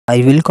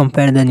I will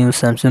compare the new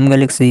Samsung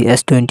Galaxy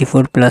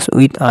S24 Plus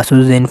with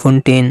Asus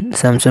Zenfone 10.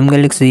 Samsung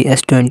Galaxy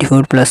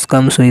S24 Plus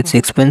comes with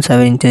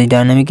 6.7 inches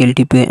dynamic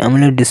LTP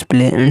AMOLED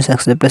display and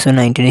success ratio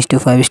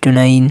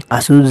 19:5:9.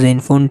 Asus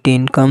Zenfone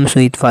 10 comes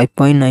with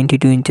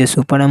 5.92 inches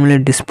Super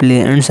AMOLED display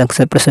and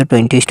success ratio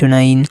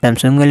 20:9.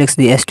 Samsung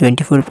Galaxy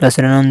S24 Plus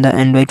run on the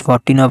Android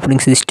 14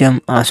 operating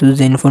system. Asus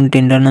Zenfone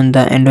 10 run on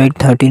the Android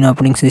 13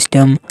 operating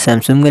system.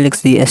 Samsung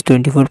Galaxy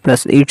S24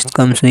 Plus it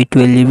comes with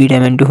 12GB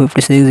RAM and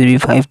 256GB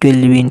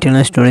 512GB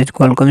internal storage,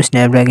 Qualcomm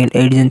Snapdragon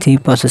 8 Gen 3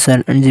 processor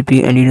and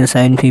GPU Adreno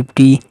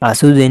 750.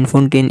 Asus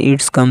Zenfone 10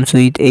 it comes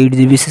with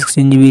 8GB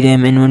 16GB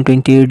RAM and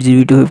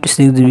 128GB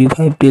 256GB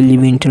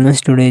 512GB internal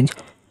storage,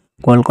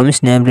 Qualcomm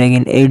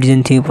Snapdragon 8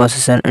 Gen 3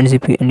 processor and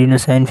GPU Adreno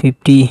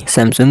 750.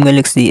 Samsung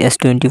Galaxy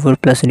S24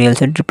 Plus real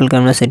set triple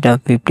camera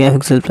setup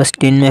 50MP plus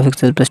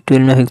 10MP plus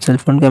 12MP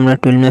front camera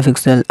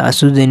 12MP.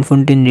 Asus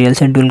Zenfone 10 real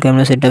set dual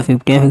camera setup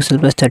 50MP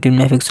plus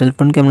 13MP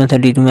front camera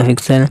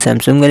 32MP.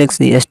 Samsung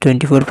Galaxy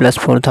S24 Plus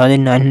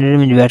 4900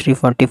 mAh battery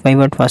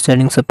 45W fast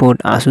charging support.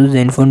 Asus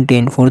Zenfone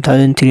 10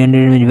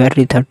 4300 mAh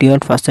battery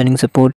 30W fast charging support.